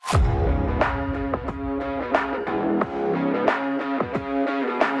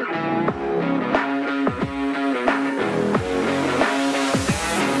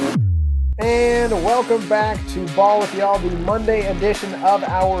welcome back to Ball with Y'all, the Monday edition of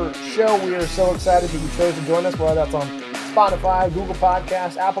our show. We are so excited that you chose to join us, whether that's on Spotify, Google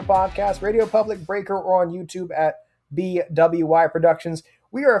Podcasts, Apple Podcasts, Radio Public, Breaker, or on YouTube at BWY Productions.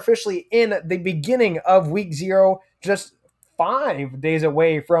 We are officially in the beginning of Week 0, just 5 days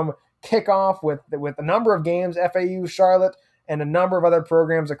away from kickoff with a number of games, FAU, Charlotte, and a number of other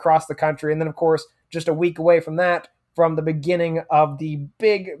programs across the country. And then, of course, just a week away from that, from the beginning of the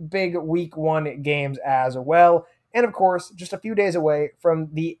big Week 1 games as well. And, of course, just a few days away from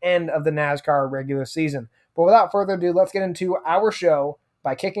the end of the NASCAR regular season. But without further ado, let's get into our show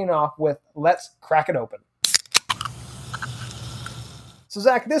by kicking off with Let's Crack It Open. So,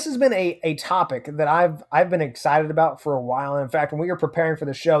 Zach, this has been a topic that I've been excited about for a while. And in fact, when we were preparing for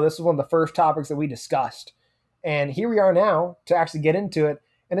the show, this was one of the first topics that we discussed. And here we are now to actually get into it.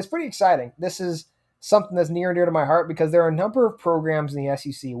 And it's pretty exciting. This is something that's near and dear to my heart because there are a number of programs in the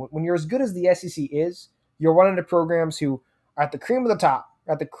SEC. When you're as good as the SEC is, you're one of the programs who are at the cream of the top,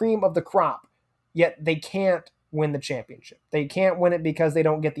 at the cream of the crop, yet they can't win the championship. They can't win it because they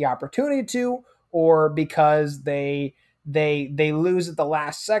don't get the opportunity to, or because they lose at the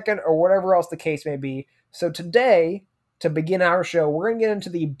last second, or whatever else the case may be. So today, to begin our show, we're going to get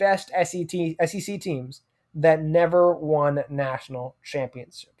into the best SEC teams that never won national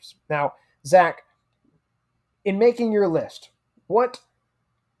championships. Now, Zach, in making your list, what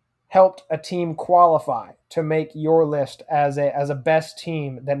helped a team qualify to make your list as a best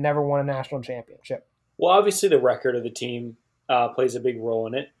team that never won a national championship? Well, obviously the record of the team plays a big role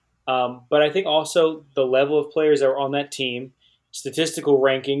in it. But I think also the level of players that were on that team, statistical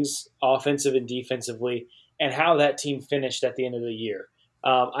rankings, offensive and defensively, and how that team finished at the end of the year.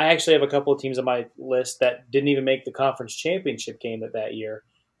 I actually have a couple of teams on my list that didn't even make the conference championship game that year.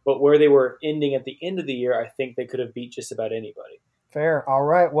 But where they were ending at the end of the year, I think they could have beat just about anybody. Fair. All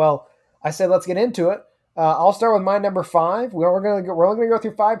right. Well, I said let's get into it. I'll start with my number 5. We're only going to go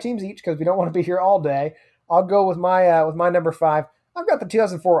through 5 teams each because we don't want to be here all day. I'll go with my number 5. I've got the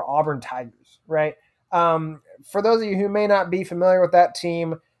 2004 Auburn Tigers, right? For those of you who may not be familiar with that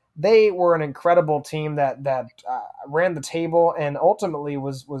team, they were an incredible team that ran the table and ultimately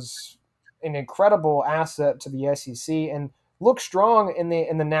was an incredible asset to the SEC and looked strong in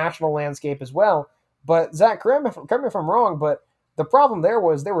the national landscape as well. But Zach, correct me if I'm wrong, but the problem there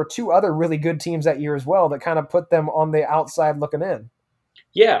were 2 other really good teams that year as well that kind of put them on the outside looking in.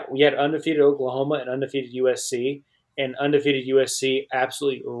 Yeah, we had undefeated Oklahoma and undefeated USC. And undefeated USC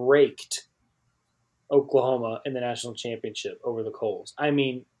absolutely raked Oklahoma in the national championship over the Coles. I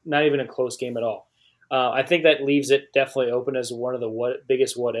mean, not even a close game at all. I think that leaves it definitely open as one of the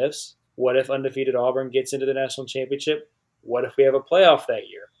biggest what-ifs. What if undefeated Auburn gets into the national championship? What if we have a playoff that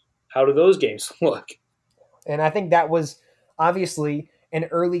year? How do those games look? And I think that was obviously an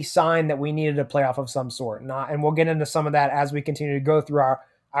early sign that we needed a playoff of some sort. And we'll get into some of that as we continue to go through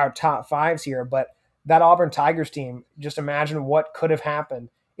our top 5s here. But that Auburn Tigers team, just imagine what could have happened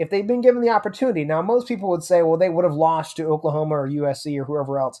if they'd been given the opportunity. Now, most people would say, well, they would have lost to Oklahoma or USC or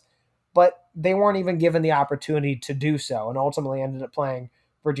whoever else, but they weren't even given the opportunity to do so, and ultimately ended up playing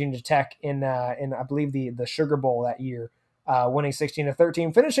Virginia Tech in I believe the Sugar Bowl that year, winning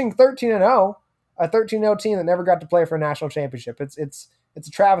 16-13, finishing 13-0, a 13-0 team that never got to play for a national championship. It's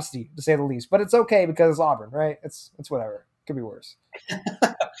a travesty to say the least, but it's okay because it's Auburn, right? It's whatever. Could be worse.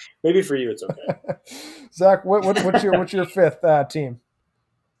 Maybe for you it's okay. Zach, what's your 5th team?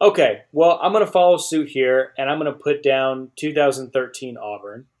 Okay, well, I'm going to follow suit here, and I'm going to put down 2013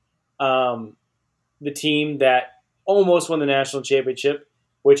 Auburn, the team that almost won the national championship,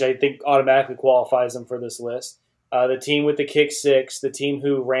 which I think automatically qualifies them for this list. The team with the kick 6, the team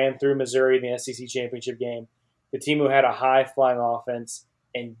who ran through Missouri in the SEC championship game, the team who had a high-flying offense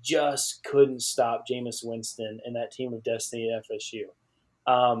and just couldn't stop Jameis Winston and that team of destiny at FSU.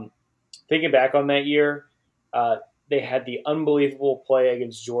 Thinking back on that year, they had the unbelievable play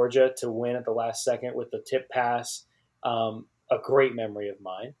against Georgia to win at the last second with the tip pass, a great memory of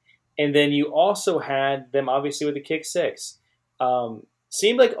mine. And then you also had them obviously with the kick 6.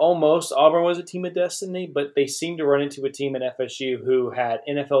 Seemed like almost Auburn was a team of destiny, but they seemed to run into a team in FSU who had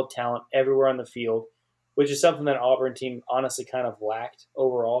NFL talent everywhere on the field, which is something that Auburn team honestly kind of lacked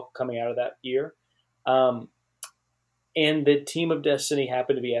overall coming out of that year. And the team of destiny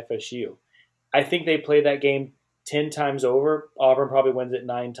happened to be FSU. I think they played that game 10 times over. Auburn probably wins it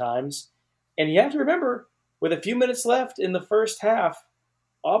 9 times. And you have to remember, with a few minutes left in the first half,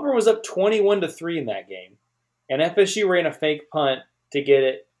 Auburn was up 21-3 in that game. And FSU ran a fake punt to get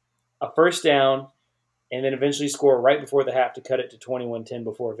it a first down and then eventually score right before the half to cut it to 21-10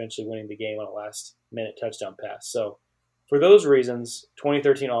 before eventually winning the game on a last-minute touchdown pass. So for those reasons,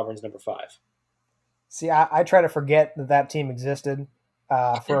 2013 Auburn's number 5. See, I try to forget that that team existed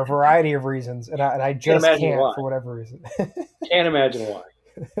for a variety of reasons, and I Can't just imagine can't why. for whatever reason. Can't imagine why.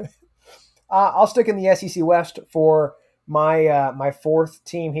 I'll stick in the SEC West for my fourth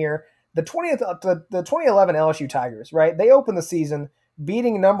team here. The 2011 LSU Tigers, right? They opened the season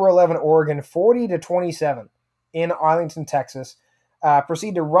beating number 11 Oregon 40-27 in Arlington, Texas.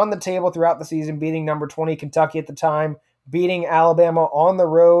 Proceed to run the table throughout the season, beating number 20 Kentucky at the time, beating Alabama on the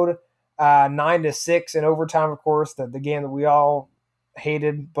road 9-6 in overtime. Of course, the game that we all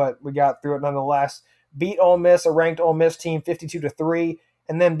hated, but we got through it nonetheless. Beat Ole Miss, a ranked Ole Miss team, 52-3,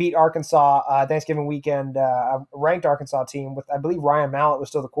 and then beat Arkansas Thanksgiving weekend, a ranked Arkansas team with I believe Ryan Mallett was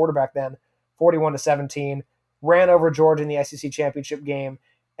still the quarterback then, 41-17. Ran over Georgia in the SEC championship game,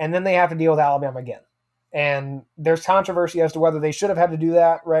 and then they have to deal with Alabama again. And there's controversy as to whether they should have had to do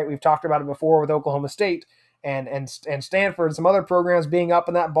that, right? We've talked about it before with Oklahoma State and Stanford and some other programs being up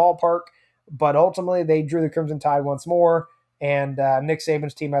in that ballpark, but ultimately they drew the Crimson Tide once more, and Nick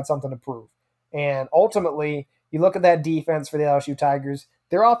Saban's team had something to prove. And ultimately, you look at that defense for the LSU Tigers,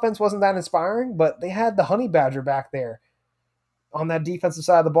 their offense wasn't that inspiring, but they had the Honey Badger back there on that defensive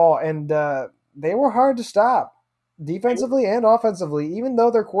side of the ball, and they were hard to stop defensively and offensively. Even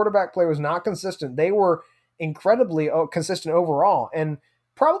though their quarterback play was not consistent, they were incredibly consistent overall, and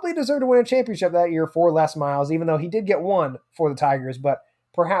probably deserved to win a championship that year for Les Miles, even though he did get one for the Tigers, but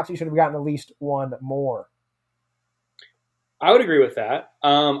perhaps he should have gotten at least one more. I would agree with that.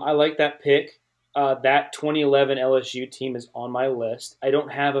 I like that pick. That 2011 LSU team is on my list. I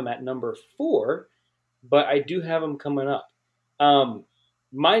don't have them at number 4, but I do have them coming up.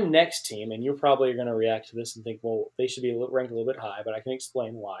 My next team, and you're probably going to react to this and think, well, they should be ranked a little bit high, but I can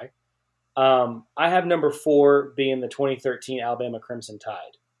explain why. I have number 4 being the 2013 Alabama Crimson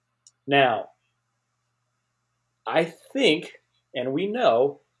Tide. Now, I think, and we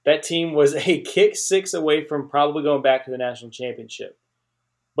know, that team was a kick 6 away from probably going back to the national championship.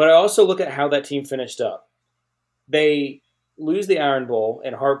 But I also look at how that team finished up. They lose the Iron Bowl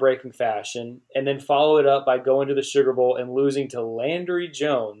in heartbreaking fashion, and then follow it up by going to the Sugar Bowl and losing to Landry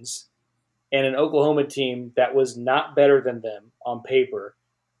Jones and an Oklahoma team that was not better than them on paper.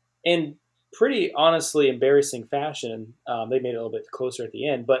 In pretty honestly embarrassing fashion. They made it a little bit closer at the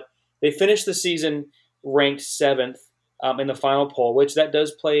end, but they finished the season ranked 7th in the final poll, which that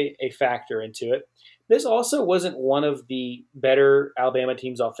does play a factor into it. This also wasn't one of the better Alabama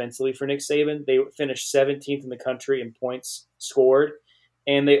teams offensively for Nick Saban. They finished 17th in the country in points scored,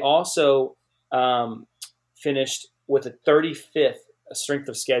 and they also finished with a 35th strength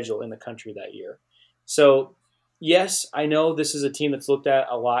of schedule in the country that year. So, yes, I know this is a team that's looked at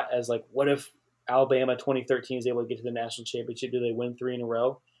a lot as like, what if Alabama 2013 is able to get to the national championship? Do they win 3 in a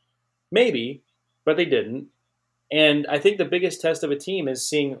row? Maybe, but they didn't. And I think the biggest test of a team is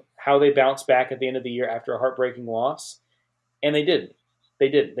seeing how they bounce back at the end of the year after a heartbreaking loss. And they didn't. They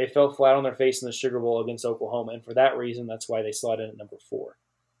didn't. They fell flat on their face in the Sugar Bowl against Oklahoma. And for that reason, that's why they slot in at number 4.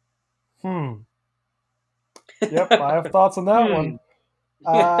 Yep, I have thoughts on that one.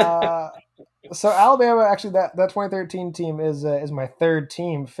 So Alabama, actually, that 2013 team is my third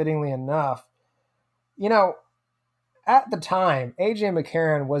team, fittingly enough. You know, at the time, A.J.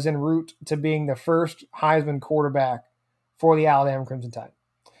 McCarron was en route to being the first Heisman quarterback for the Alabama Crimson Tide.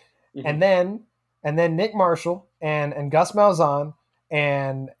 Mm-hmm. And then Nick Marshall and Gus Malzahn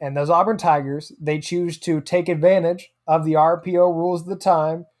and those Auburn Tigers, they choose to take advantage of the RPO rules of the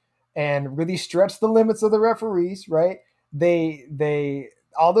time and really stretch the limits of the referees, right? They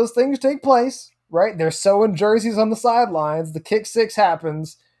all those things take place, right? They're sewing jerseys on the sidelines. The kick 6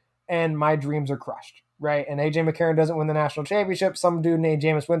 happens, and my dreams are crushed, right? And A.J. McCarron doesn't win the national championship. Some dude named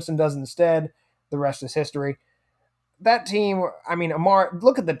Jameis Winston does instead. The rest is history. That team, I mean,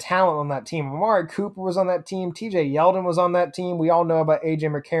 look at the talent on that team. Amari Cooper was on that team. T.J. Yeldon was on that team. We all know about A.J.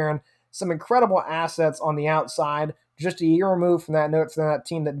 McCarron. Some incredible assets on the outside. Just a year removed from that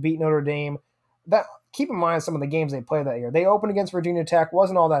team that beat Notre Dame. Keep in mind some of the games they played that year. They opened against Virginia Tech.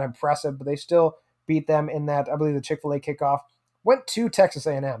 Wasn't all that impressive, but they still beat them in that, I believe, the Chick-fil-A kickoff. Went to Texas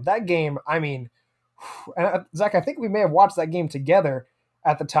A&M. That game, I mean, Zach, I think we may have watched that game together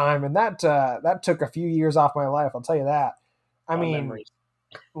at the time, and that took a few years off my life, I'll tell you that. I mean, memories.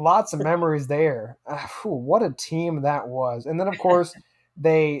 Lots of memories there. What a team that was. And then, of course,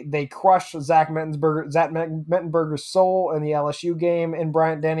 they crushed Zach Mettenberger's soul in the LSU game in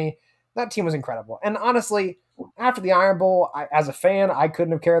Bryant-Denny. That team was incredible. And honestly, after the Iron Bowl, as a fan, I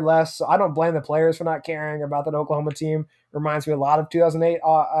couldn't have cared less. So I don't blame the players for not caring about that Oklahoma team. It reminds me a lot of 2008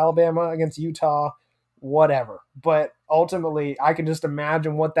 Alabama against Utah, whatever. But ultimately, I can just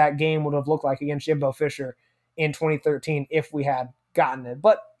imagine what that game would have looked like against Jimbo Fisher in 2013 if we had gotten it,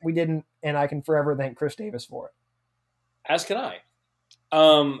 but we didn't, and I can forever thank Chris Davis for it. As can I.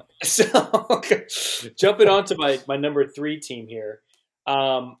 So jumping on to my number 3 team here.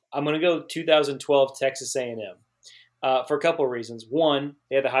 I'm going to go 2012 Texas A&M for a couple of reasons. One,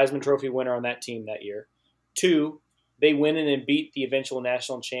 they had the Heisman Trophy winner on that team that year. 2, they went in and beat the eventual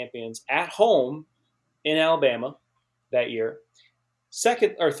national champions at home in Alabama that year.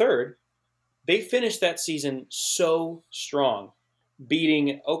 Third, they finished that season so strong,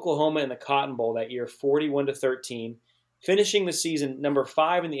 beating Oklahoma in the Cotton Bowl that year 41-13, finishing the season number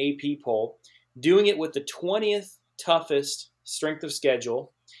 5 in the AP poll, doing it with the 20th toughest strength of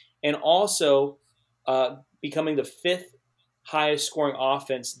schedule, and also becoming the 5th highest scoring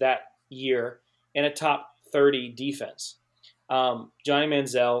offense that year and a top 30 defense. Johnny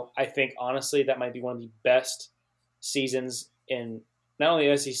Manziel, I think honestly that might be one of the best seasons in not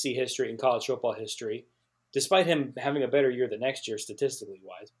only SEC history and college football history, despite him having a better year the next year statistically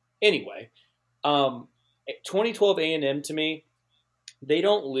wise. Anyway, 2012 A&M to me, they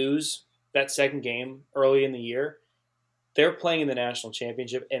don't lose that second game early in the year. They're playing in the national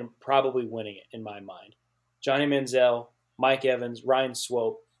championship and probably winning it in my mind. Johnny Manziel, Mike Evans, Ryan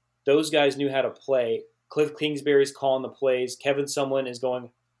Swope, those guys knew how to play. Cliff Kingsbury's calling the plays. Kevin Sumlin is going,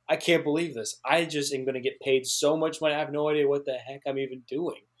 I can't believe this. I just am going to get paid so much money. I have no idea what the heck I'm even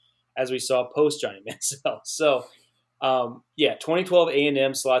doing, as we saw post Johnny Manziel. So, 2012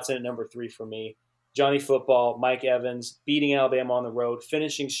 A&M slots in at number 3 for me. Johnny Football, Mike Evans, beating Alabama on the road,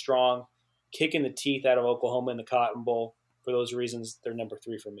 finishing strong, kicking the teeth out of Oklahoma in the Cotton Bowl. For those reasons, they're number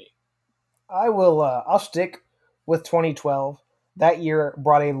 3 for me. I'll stick with 2012. That year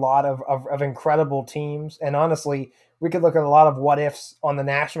brought a lot of incredible teams. And honestly, we could look at a lot of what ifs on the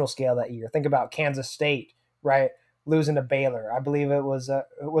national scale that year. Think about Kansas State, right? Losing to Baylor. I believe it was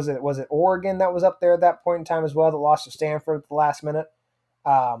it Oregon that was up there at that point in time as well that lost to Stanford at the last minute.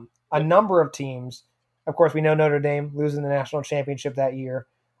 A number of teams, of course, we know Notre Dame losing the national championship that year.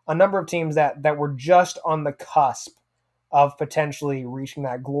 A number of teams that were just on the cusp of potentially reaching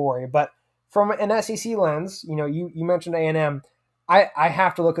that glory. But from an SEC lens, you mentioned A&M. I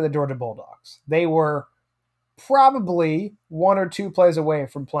have to look at the Georgia Bulldogs. They were probably 1 or 2 plays away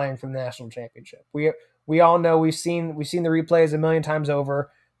from playing for the national championship. We all know we've seen the replays a million times over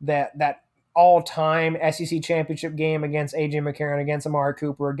that all-time SEC championship game against A.J. McCarron, against Amari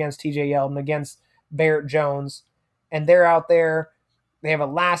Cooper, against T.J. Yeldon, against Barrett Jones, and they're out there. They have a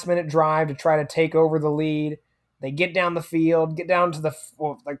last-minute drive to try to take over the lead. They get down the field, get down to the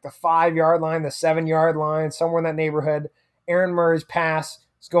 5-yard line, the 7-yard line, somewhere in that neighborhood. Aaron Murray's pass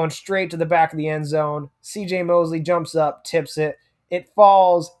is going straight to the back of the end zone. C.J. Mosley jumps up, tips it. It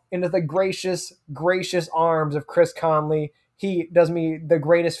falls into the gracious arms of Chris Conley. He does me the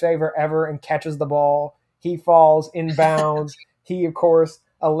greatest favor ever and catches the ball. He falls inbounds. He, of course,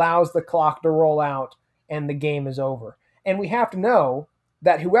 allows the clock to roll out, and the game is over. And we have to know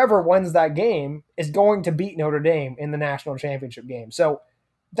that whoever wins that game is going to beat Notre Dame in the national championship game. So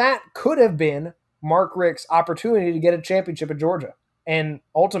that could have been Mark Richt's opportunity to get a championship at Georgia, and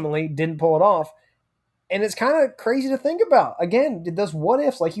ultimately didn't pull it off. And it's kind of crazy to think about. Again, those what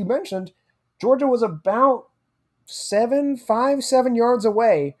ifs, like you mentioned, Georgia was about 7 yards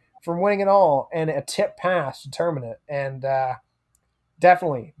away from winning it all, and a tip pass to determine it. And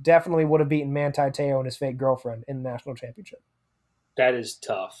definitely would have beaten Manti Te'o and his fake girlfriend in the national championship. That is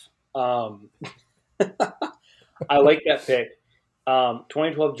tough. I like that pick.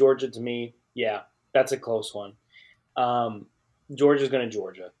 2012 Georgia to me, yeah, that's a close one. Georgia's going to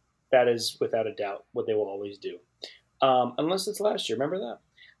Georgia. That is without a doubt what they will always do. Unless it's last year. Remember that?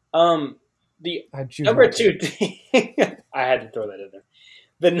 The number 2 team, I had to throw that in there.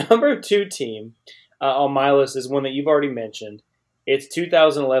 The number 2 team on my list is one that you've already mentioned. It's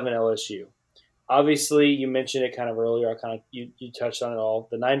 2011 LSU. Obviously, you mentioned it kind of earlier. You touched on it all.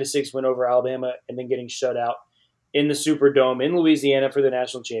 The 9-6 win over Alabama and then getting shut out in the Superdome in Louisiana for the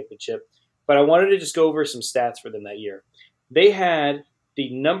national championship. But I wanted to just go over some stats for them that year. They had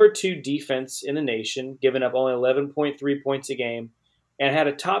the number 2 defense in the nation, giving up only 11.3 points a game, and had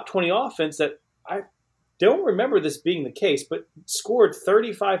a top 20 offense that I don't remember this being the case, but scored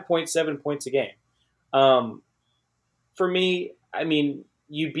 35.7 points a game. For me, I mean,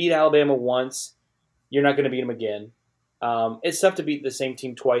 you beat Alabama once, you're not going to beat them again. It's tough to beat the same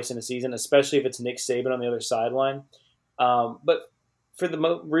team twice in a season, especially if it's Nick Saban on the other sideline. But for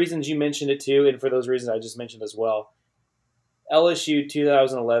the reasons you mentioned it too, and for those reasons I just mentioned as well, LSU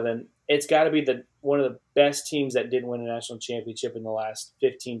 2011, it's got to be one of the best teams that didn't win a national championship in the last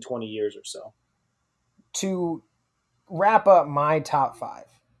 15, 20 years or so. To wrap up my top 5,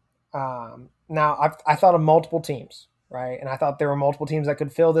 now I thought of multiple teams, right? And I thought there were multiple teams that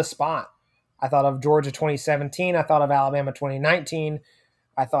could fill this spot. I thought of Georgia 2017. I thought of Alabama 2019.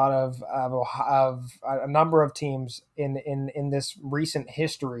 I thought of a number of teams in this recent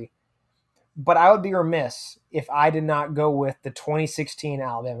history. But I would be remiss if I did not go with the 2016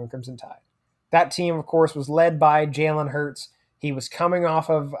 Alabama Crimson Tide. That team, of course, was led by Jalen Hurts. He was coming off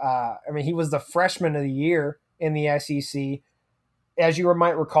of, he was the freshman of the year in the SEC. As you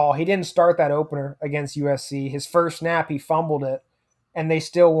might recall, he didn't start that opener against USC. His first snap, he fumbled it, and they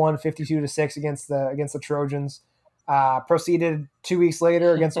still won 52-6 against the Trojans. Proceeded 2 weeks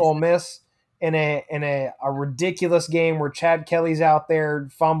later against Ole Miss in a ridiculous game where Chad Kelly's out there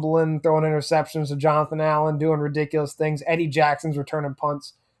fumbling, throwing interceptions to Jonathan Allen, doing ridiculous things. Eddie Jackson's returning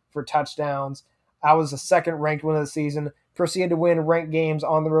punts for touchdowns. I was the second ranked win of the season. Proceeded to win ranked games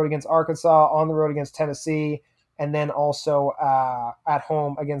on the road against Arkansas, on the road against Tennessee, and then also at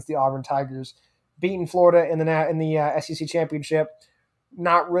home against the Auburn Tigers. Beating Florida in the SEC championship.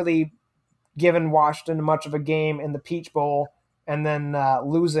 Not really given Washington much of a game in the Peach Bowl, and then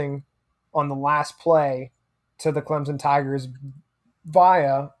losing on the last play to the Clemson Tigers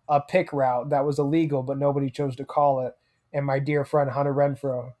via a pick route that was illegal, but nobody chose to call it. And my dear friend Hunter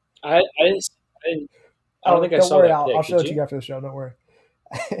Renfrow. I don't think I saw that pick. I'll show it to you after the show. Don't worry.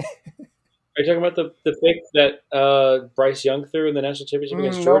 Are you talking about the pick that Bryce Young threw in the national championship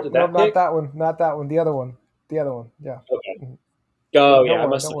against Georgia? Nope, not that one. Not that one. The other one. Yeah. Okay. Oh, yeah, worry, I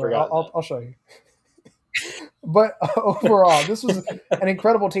must have forgotten. I'll show you. But overall, this was an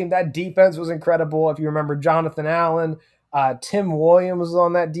incredible team. That defense was incredible. If you remember, Jonathan Allen, Tim Williams was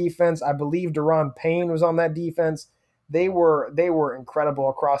on that defense. I believe Deron Payne was on that defense. They were incredible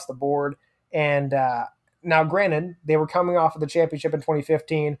across the board. And now, granted, they were coming off of the championship in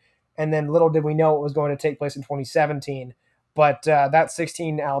 2015, and then little did we know it was going to take place in 2017. But that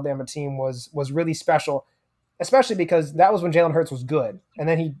 16 Alabama team was really special, especially because that was when Jalen Hurts was good, and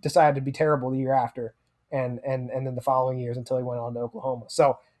then he decided to be terrible the year after, and then the following years until he went on to Oklahoma.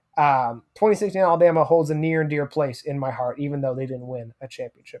 So 2016 Alabama holds a near and dear place in my heart, even though they didn't win a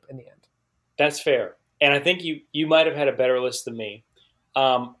championship in the end. That's fair. And I think you might have had a better list than me.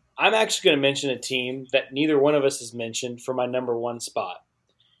 I'm actually going to mention a team that neither one of us has mentioned for my number one spot.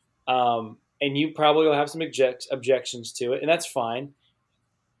 And you probably will have some objections to it, and that's fine.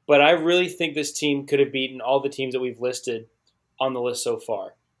 But I really think this team could have beaten all the teams that we've listed on the list so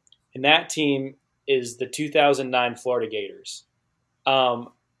far. And that team is the 2009 Florida Gators.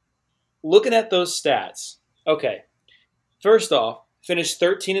 Looking at those stats, okay, first off, finished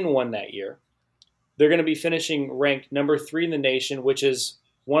 13-1 that year. They're going to be finishing ranked number 3 in the nation, which is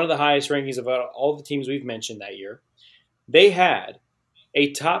one of the highest rankings of all the teams we've mentioned that year. They had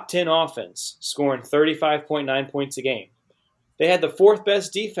a top 10 offense, scoring 35.9 points a game. They had the 4th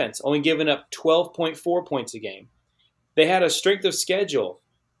best defense, only giving up 12.4 points a game. They had a strength of schedule,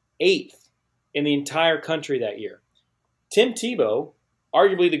 8th in the entire country that year. Tim Tebow,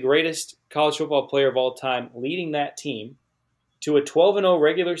 arguably the greatest college football player of all time, leading that team to a 12-0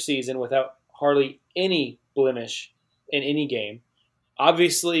 regular season without hardly any blemish in any game.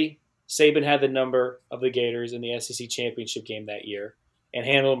 Obviously, Saban had the number of the Gators in the SEC championship game that year and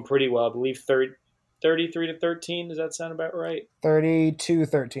handled them pretty well. I believe 33-13. Does that sound about right?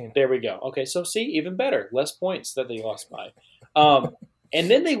 32-13. There we go. Okay, so see, even better. Less points that they lost by. And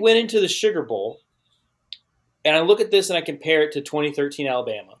then they went into the Sugar Bowl, and I look at this and I compare it to 2013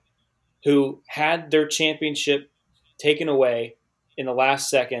 Alabama, who had their championship taken away in the last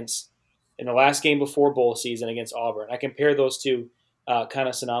seconds in the last game before bowl season against Auburn. I compare those two kind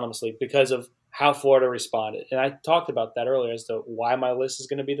of synonymously because of how Florida responded. And I talked about that earlier as to why my list is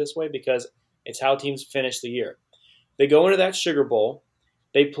going to be this way, because it's how teams finish the year. They go into that Sugar Bowl.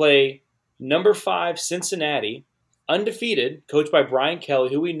 They play number 5 Cincinnati, undefeated, coached by Brian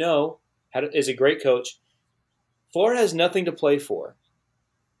Kelly, who we know is a great coach. Florida has nothing to play for.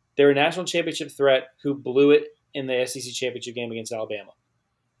 They're a national championship threat who blew it in the SEC championship game against Alabama.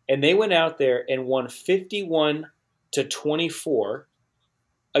 And they went out there and won 51-24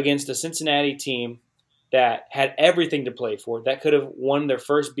 against a Cincinnati team that had everything to play for, that could have won their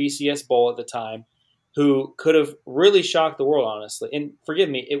first BCS Bowl at the time, who could have really shocked the world, honestly. And forgive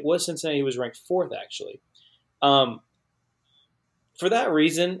me, it was Cincinnati who was ranked 4th, actually. For that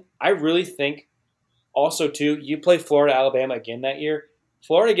reason, I really think also, too, you play Florida, Alabama again that year.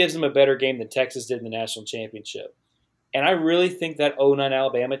 Florida gives them a better game than Texas did in the national championship. And I really think that 2009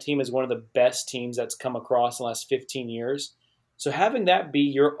 Alabama team is one of the best teams that's come across in the last 15 years. So having that be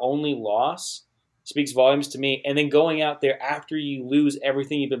your only loss speaks volumes to me. And then going out there after you lose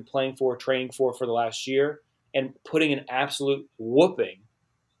everything you've been playing for, training for the last year, and putting an absolute whooping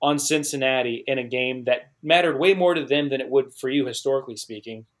on Cincinnati in a game that mattered way more to them than it would for you, historically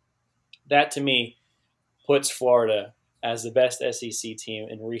speaking, that to me puts Florida as the best SEC team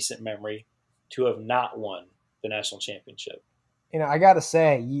in recent memory to have not won the national championship. I got to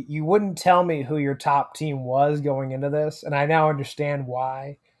say, you wouldn't tell me who your top team was going into this, and I now understand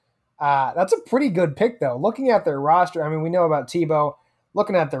why. That's a pretty good pick, though. Looking at their roster, I mean, we know about Tebow.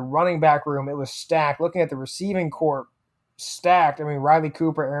 Looking at their running back room, it was stacked. Looking at the receiving corps, stacked. I mean, Riley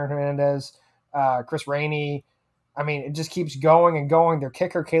Cooper, Aaron Hernandez, Chris Rainey. I mean, it just keeps going and going. Their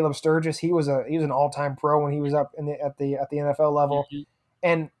kicker, Caleb Sturgis, he was an all-time pro when he was up at the NFL level. Mm-hmm.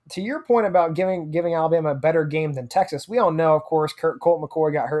 And to your point about giving Alabama a better game than Texas, we all know, of course, Colt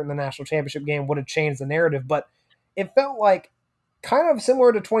McCoy got hurt in the national championship game, would have changed the narrative. But it felt like kind of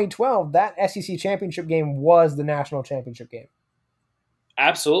similar to 2012, that SEC championship game was the national championship game.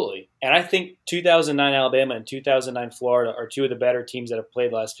 Absolutely. And I think 2009 Alabama and 2009 Florida are two of the better teams that have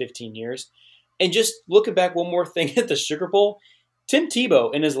played the last 15 years. And just looking back one more thing at the Sugar Bowl, Tim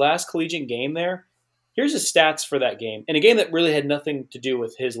Tebow in his last collegiate game there, here's his stats for that game. In a game that really had nothing to do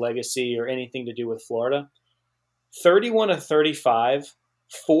with his legacy or anything to do with Florida. 31 of 35,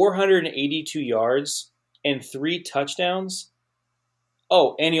 482 yards, and 3 touchdowns.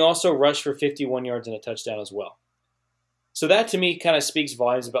 Oh, and he also rushed for 51 yards and a touchdown as well. So that to me kind of speaks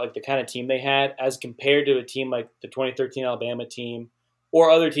volumes about like the kind of team they had as compared to a team like the 2013 Alabama team or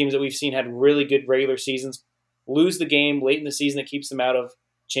other teams that we've seen had really good regular seasons, lose the game late in the season that keeps them out of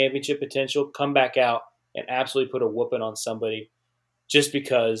championship potential, come back out and absolutely put a whooping on somebody just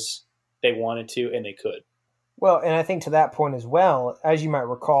because they wanted to and they could. Well, and I think to that point as well, as you might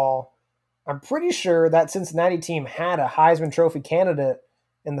recall, I'm pretty sure that Cincinnati team had a Heisman Trophy candidate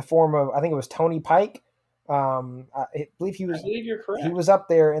in the form of, I think it was Tony Pike. I believe you're correct. He was up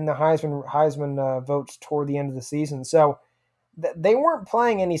there in the Heisman votes toward the end of the season. So they weren't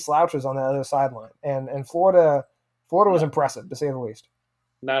playing any slouches on the other sideline, and Florida was impressive to say the least.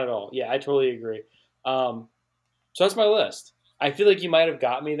 Not at all. Yeah, I totally agree. So that's my list. I feel like you might have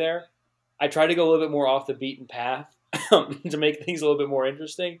got me there. I tried to go a little bit more off the beaten path to make things a little bit more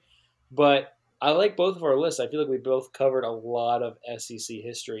interesting, but I like both of our lists. I feel like we both covered a lot of SEC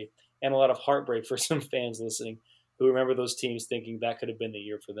history and a lot of heartbreak for some fans listening who remember those teams thinking that could have been the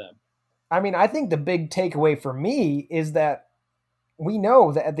year for them. I mean, I think the big takeaway for me is that we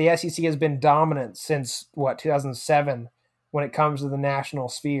know that the SEC has been dominant since, 2007 when it comes to the national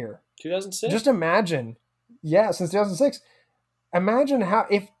sphere. 2006? Just imagine. Yeah, since 2006. Imagine how,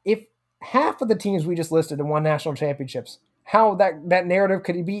 if half of the teams we just listed won national championships, how that narrative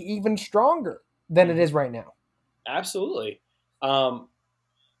could be even stronger than it is right now. Absolutely.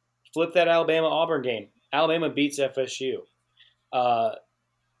 Flip that Alabama-Auburn game. Alabama beats FSU.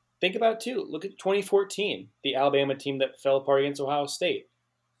 Think about it, too. Look at 2014, the Alabama team that fell apart against Ohio State.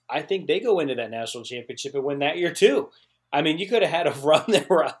 I think they go into that national championship and win that year, too. I mean, you could have had a run there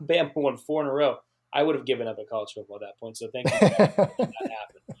where Alabama won 4 in a row. I would have given up at college football at that point, so thank you for making that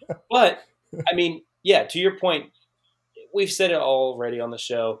happen. But, I mean, yeah, to your point, we've said it already on the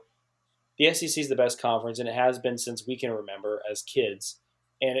show. The SEC is the best conference, and it has been since we can remember as kids.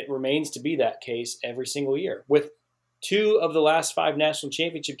 And it remains to be that case every single year, with 2 of the last 5 national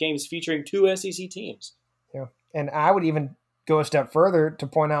championship games featuring 2 SEC teams. Yeah, and I would even go a step further to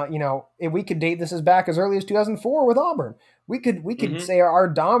point out, if we could date this as back as early as 2004 with Auburn, we could say our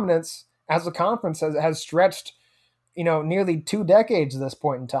dominance as a conference has stretched, nearly 2 decades at this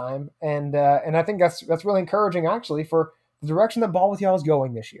point in time, and I think that's really encouraging actually for the direction that Ball with Y'all is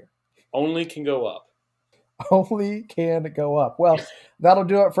going this year. Only can go up. Only can go up. Well, that'll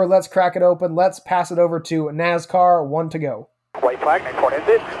do it for Let's Crack It Open. Let's pass it over to NASCAR 1 to go. White flag, next one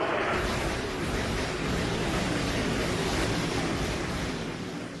ended.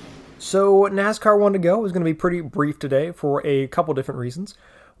 So NASCAR 1 to go is going to be pretty brief today for a couple different reasons.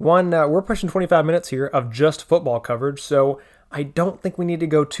 One, we're pushing 25 minutes here of just football coverage, so I don't think we need to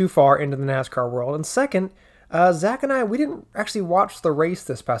go too far into the NASCAR world. And second, Zach and I, we didn't actually watch the race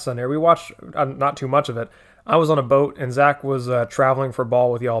this past Sunday. We watched not too much of it. I was on a boat, and Zach was traveling for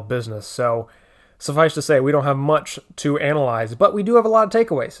Ball with Y'all business. So suffice to say, we don't have much to analyze, but we do have a lot of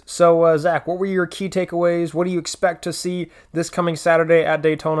takeaways. So, Zach, what were your key takeaways? What do you expect to see this coming Saturday at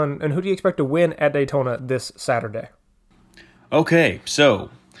Daytona, and who do you expect to win at Daytona this Saturday? Okay,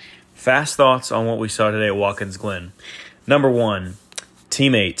 so fast thoughts on what we saw today at Watkins Glen. Number 1,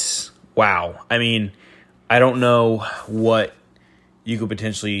 teammates. Wow. I mean, I don't know what you could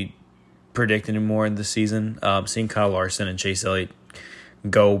potentially predict anymore in this season. Seeing Kyle Larson and Chase Elliott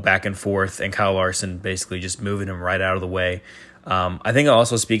go back and forth, and Kyle Larson basically just moving him right out of the way. I think it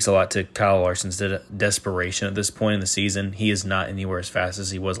also speaks a lot to Kyle Larson's desperation at this point in the season. He is not anywhere as fast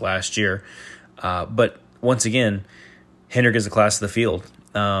as he was last year. But once again, Hendrick is the class of the field.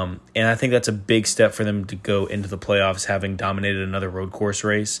 And I think that's a big step for them to go into the playoffs, having dominated another road course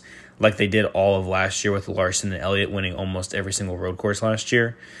race like they did all of last year with Larson and Elliott winning almost every single road course last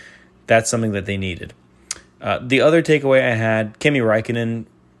year. That's something that they needed. The other takeaway I had, Kimi Räikkönen,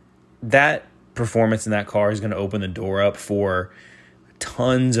 that performance in that car is going to open the door up for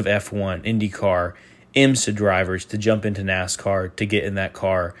tons of F1, IndyCar, IMSA drivers to jump into NASCAR, to get in that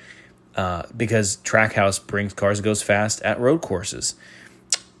car, because Trackhouse brings cars that goes fast at road courses.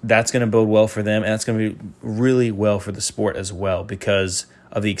 That's going to bode well for them, and that's going to be really well for the sport as well because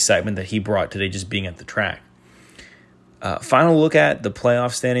of the excitement that he brought today just being at the track. Final look at the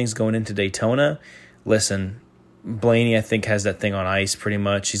playoff standings going into Daytona. Listen, Blaney, I think, has that thing on ice pretty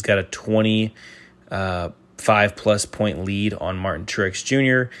much. He's got a 25-plus point lead on Martin Truex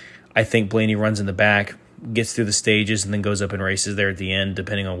Jr. I think Blaney runs in the back, gets through the stages, and then goes up and races there at the end,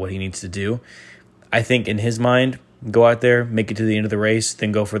 depending on what he needs to do. I think in his mind, go out there, make it to the end of the race,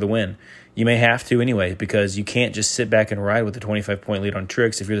 then go for the win. You may have to anyway, because you can't just sit back and ride with a 25-point lead on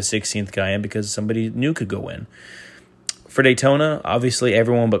Truex if you're the 16th guy in, because somebody new could go win. For Daytona, obviously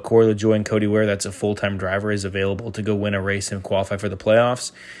everyone but Corey LaJoie and Cody Ware, that's a full-time driver, is available to go win a race and qualify for the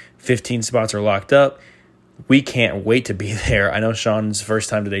playoffs. 15 spots are locked up. We can't wait to be there. I know Sean's first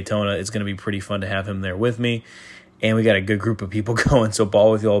time to Daytona. It's going to be pretty fun to have him there with me. And we got a good group of people going, so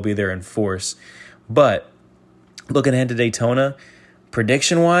ball with you all will be there in force. But looking ahead to Daytona,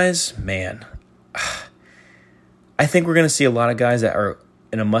 prediction-wise, man, I think we're going to see a lot of guys that are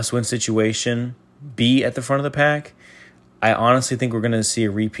in a must-win situation be at the front of the pack. I honestly think we're going to see a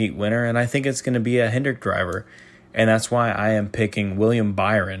repeat winner, and I think it's going to be a Hendrick driver. And that's why I am picking William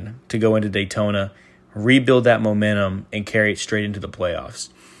Byron to go into Daytona, rebuild that momentum, and carry it straight into the playoffs.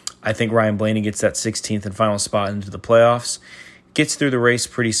 I think Ryan Blaney gets that 16th and final spot into the playoffs, gets through the race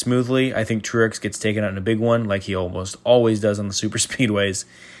pretty smoothly. I think Truex gets taken out in a big one like he almost always does on the super speedways.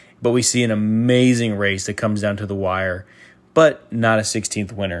 But we see an amazing race that comes down to the wire, but not a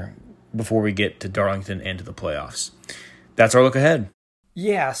 16th winner before we get to Darlington and to the playoffs. That's our look ahead.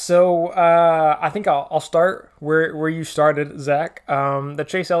 Yeah, so I think I'll start where you started, Zach. The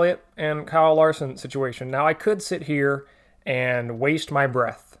Chase Elliott and Kyle Larson situation. Now, I could sit here and waste my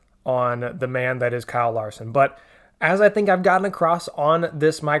breath on the man that is Kyle Larson, but as I think I've gotten across on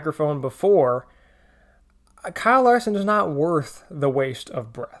this microphone before, Kyle Larson is not worth the waste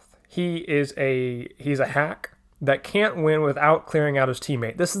of breath. He's a hack that can't win without clearing out his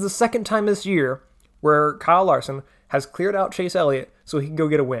teammate. This is the second time this year where Kyle Larson has cleared out Chase Elliott so he can go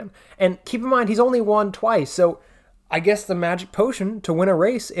get a win. And keep in mind, he's only won twice, so I guess the magic potion to win a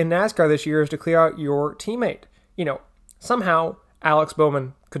race in NASCAR this year is to clear out your teammate. You know, somehow Alex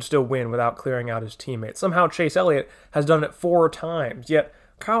Bowman could still win without clearing out his teammate. Somehow Chase Elliott has done it 4 times, yet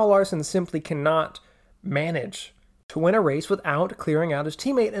Kyle Larson simply cannot manage to win a race without clearing out his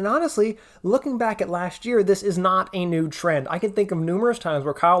teammate. And honestly, looking back at last year, this is not a new trend. I can think of numerous times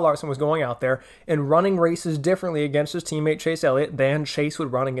where Kyle Larson was going out there and running races differently against his teammate Chase Elliott than Chase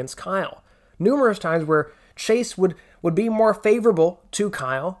would run against Kyle. Numerous times where Chase would be more favorable to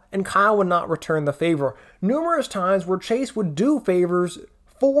Kyle, and Kyle would not return the favor. Numerous times where Chase would do favors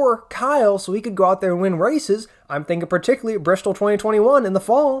for Kyle so he could go out there and win races. I'm thinking particularly at Bristol 2021 in the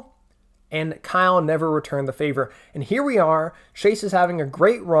fall. And Kyle never returned the favor. And here we are. Chase is having a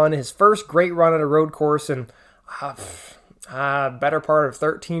great run, his first great run at a road course in better part of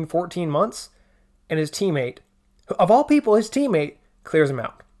 13, 14 months. And his teammate, of all people, his teammate clears him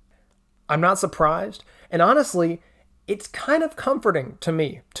out. I'm not surprised. And honestly, it's kind of comforting to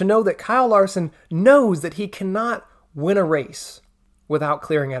me to know that Kyle Larson knows that he cannot win a race without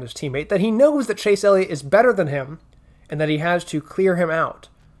clearing out his teammate, that he knows that Chase Elliott is better than him and that he has to clear him out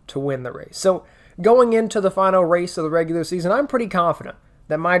to win the race. So going into the final race of the regular season, I'm pretty confident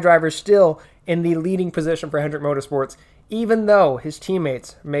that my driver is still in the leading position for Hendrick Motorsports, even though his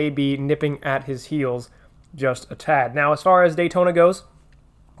teammates may be nipping at his heels just a tad. Now, as far as Daytona goes,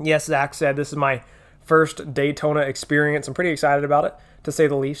 yes, Zach said this is my first Daytona experience. I'm pretty excited about it, to say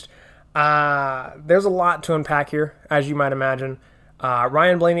the least. There's a lot to unpack here, as you might imagine.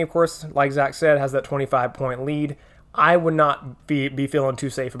 Ryan Blaney, of course, like Zach said, has that 25-point lead. I would not be feeling too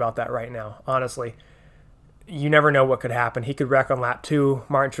safe about that right now, honestly. You never know what could happen. He could wreck on lap 2.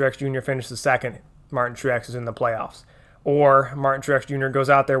 Martin Truex Jr. finishes second. Martin Truex is in the playoffs. Or Martin Truex Jr. goes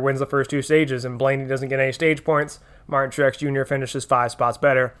out there, wins the first 2 stages, and Blaney doesn't get any stage points. Martin Truex Jr. finishes 5 spots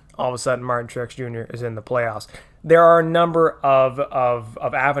better. All of a sudden, Martin Truex Jr. is in the playoffs. There are a number of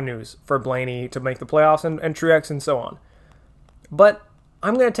avenues for Blaney to make the playoffs and Truex and so on. But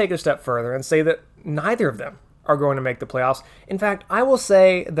I'm going to take it a step further and say that neither of them are going to make the playoffs. In fact, I will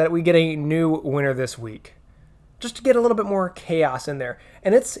say that we get a new winner this week, just to get a little bit more chaos in there.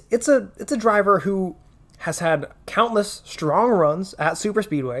 And it's a driver who has had countless strong runs at super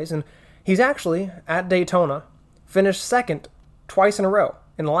speedways, and he's actually at Daytona finished second twice in a row.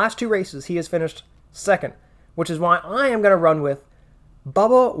 In the last 2 races, he has finished second, which is why I am going to run with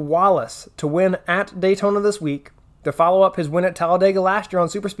Bubba Wallace to win at Daytona this week, to follow up his win at Talladega last year on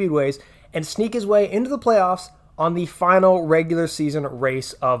super speedways, and sneak his way into the playoffs on the final regular season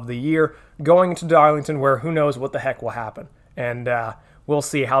race of the year, going to Darlington, where who knows what the heck will happen. And we'll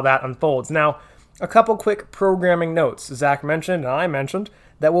see how that unfolds. Now, a couple quick programming notes. Zach mentioned, and I mentioned,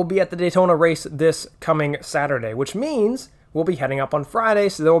 that we'll be at the Daytona race this coming Saturday, which means we'll be heading up on Friday,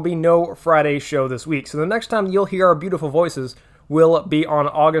 so there will be no Friday show this week. So the next time you'll hear our beautiful voices will be on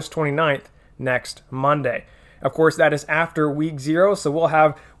August 29th, next Monday. Of course, that is after week 0, so we'll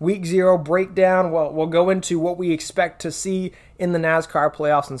have week 0 breakdown. We'll go into what we expect to see in the NASCAR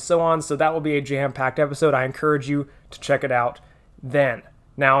playoffs and so on, so that will be a jam-packed episode. I encourage you to check it out then.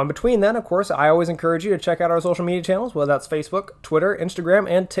 Now, in between then, of course, I always encourage you to check out our social media channels, whether that's Facebook, Twitter, Instagram,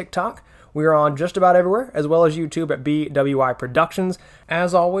 and TikTok. We are on just about everywhere, as well as YouTube at BWI Productions.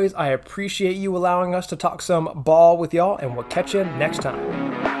 As always, I appreciate you allowing us to talk some ball with y'all, and we'll catch you next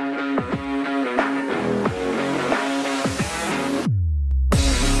time.